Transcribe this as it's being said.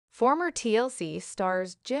Former TLC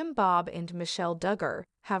stars Jim Bob and Michelle Duggar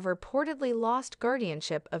have reportedly lost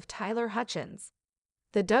guardianship of Tyler Hutchins.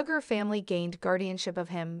 The Duggar family gained guardianship of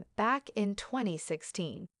him back in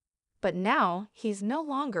 2016, but now he's no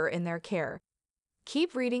longer in their care.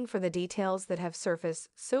 Keep reading for the details that have surfaced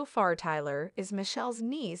so far. Tyler is Michelle's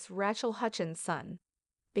niece Rachel Hutchins' son.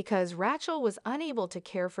 Because Rachel was unable to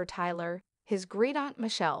care for Tyler, his great-aunt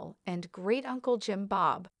Michelle and great-uncle Jim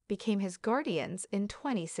Bob became his guardians in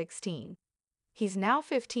 2016. He's now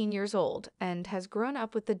 15 years old and has grown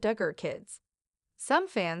up with the Duggar kids. Some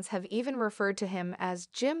fans have even referred to him as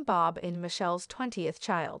Jim Bob and Michelle's 20th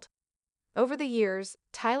child. Over the years,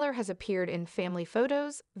 Tyler has appeared in family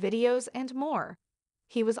photos, videos, and more.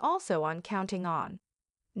 He was also on Counting On.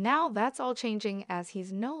 Now that's all changing as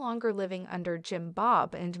he's no longer living under Jim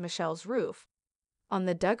Bob and Michelle's roof. On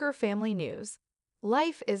the Duggar family news,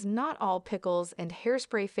 Life is Not All Pickles and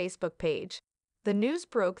Hairspray Facebook page, the news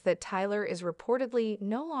broke that Tyler is reportedly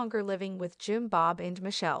no longer living with Jim Bob and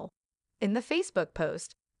Michelle. In the Facebook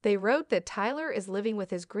post, they wrote that Tyler is living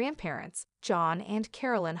with his grandparents, John and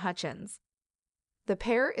Carolyn Hutchins. The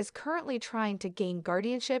pair is currently trying to gain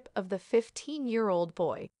guardianship of the 15-year-old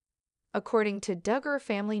boy. According to Duggar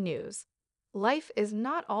family news, Life is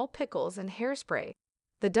Not All Pickles and Hairspray.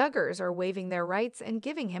 The Duggars are waiving their rights and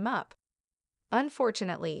giving him up.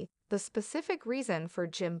 Unfortunately, the specific reason for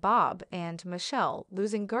Jim Bob and Michelle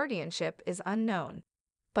losing guardianship is unknown.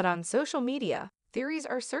 But on social media, theories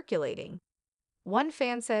are circulating. One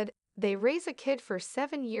fan said, "They raise a kid for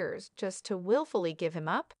 7 years just to willfully give him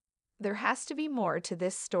up? There has to be more to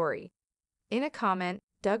this story." In a comment,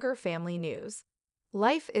 Duggar family news,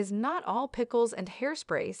 Life is Not All Pickles and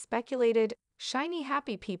Hairspray speculated Shiny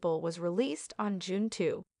Happy People was released on June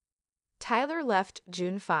 2. Tyler left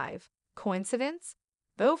June 5. Coincidence?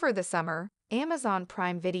 Over the summer, Amazon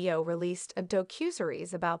Prime Video released a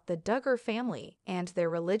docuseries about the Duggar family and their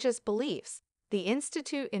religious beliefs, the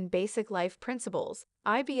Institute in Basic Life Principles,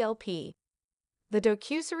 IBLP. The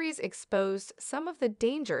docuseries exposed some of the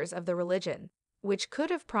dangers of the religion, which could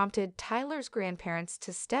have prompted Tyler's grandparents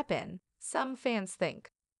to step in, some fans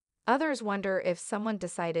think. Others wonder if someone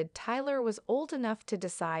decided Tyler was old enough to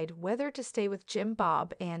decide whether to stay with Jim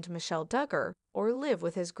Bob and Michelle Duggar or live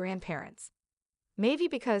with his grandparents. Maybe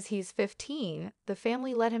because he's 15, the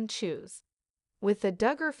family let him choose. With the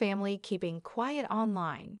Duggar family keeping quiet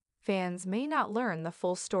online, fans may not learn the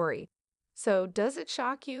full story. So does it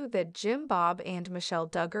shock you that Jim Bob and Michelle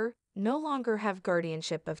Duggar no longer have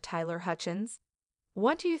guardianship of Tyler Hutchins?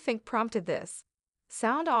 What do you think prompted this?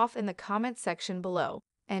 Sound off in the comments section below,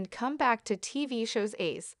 and come back to TV Shows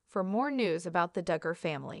Ace for more news about the Duggar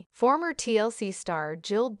family. Former TLC star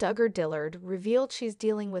Jill Duggar-Dillard revealed she's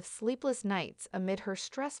dealing with sleepless nights amid her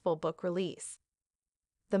stressful book release.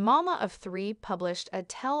 The mama of 3 published a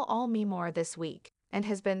tell-all memoir this week and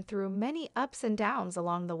has been through many ups and downs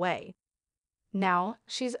along the way. Now,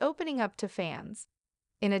 she's opening up to fans.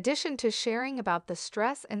 In addition to sharing about the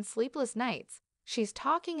stress and sleepless nights, she's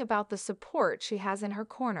talking about the support she has in her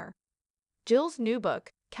corner. Jill's new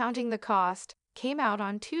book, Counting the Cost, came out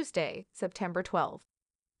on Tuesday, September 12.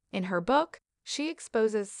 In her book, she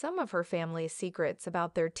exposes some of her family's secrets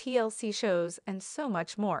about their TLC shows and so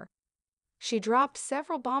much more. She dropped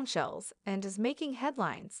several bombshells and is making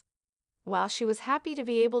headlines. While she was happy to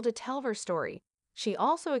be able to tell her story, she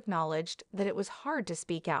also acknowledged that it was hard to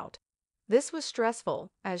speak out. This was stressful,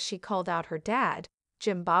 as she called out her dad,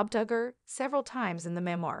 Jim Bob Duggar, several times in the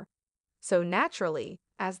memoir. So naturally,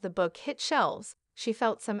 as the book hit shelves, she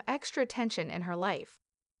felt some extra tension in her life.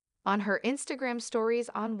 On her Instagram stories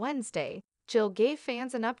on Wednesday, Jill gave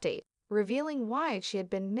fans an update, revealing why she had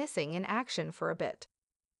been missing in action for a bit.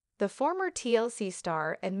 The former TLC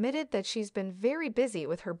star admitted that she's been very busy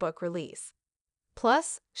with her book release.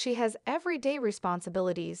 Plus, she has everyday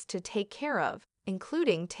responsibilities to take care of,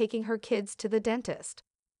 including taking her kids to the dentist.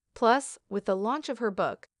 Plus, with the launch of her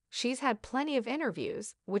book, she's had plenty of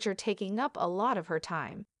interviews, which are taking up a lot of her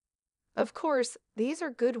time. Of course, these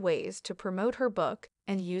are good ways to promote her book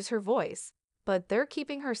and use her voice, but they're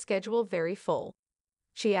keeping her schedule very full.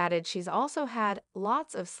 She added she's also had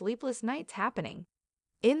lots of sleepless nights happening.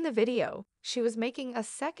 In the video, she was making a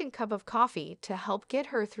second cup of coffee to help get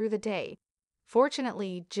her through the day.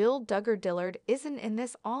 Fortunately, Jill Duggar-Dillard isn't in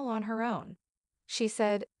this all on her own. She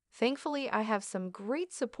said, "Thankfully, I have some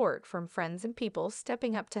great support from friends and people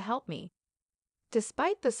stepping up to help me."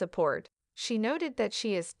 Despite the support, she noted that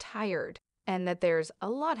she is tired and that there's a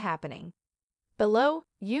lot happening. Below,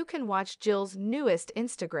 you can watch Jill's newest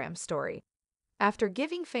Instagram story. After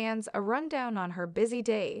giving fans a rundown on her busy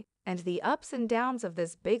day and the ups and downs of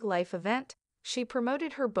this big life event, she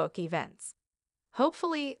promoted her book events.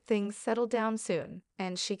 Hopefully, things settle down soon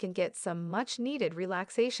and she can get some much-needed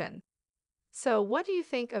relaxation. So, what do you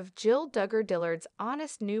think of Jill Duggar-Dillard's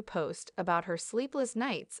honest new post about her sleepless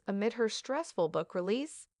nights amid her stressful book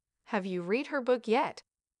release? Have you read her book yet?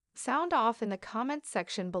 Sound off in the comments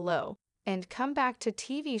section below, and come back to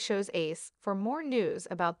TV Shows Ace for more news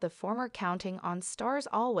about the former counting on stars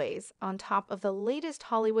always on top of the latest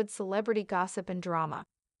Hollywood celebrity gossip and drama.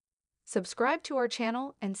 Subscribe to our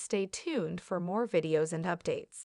channel and stay tuned for more videos and updates.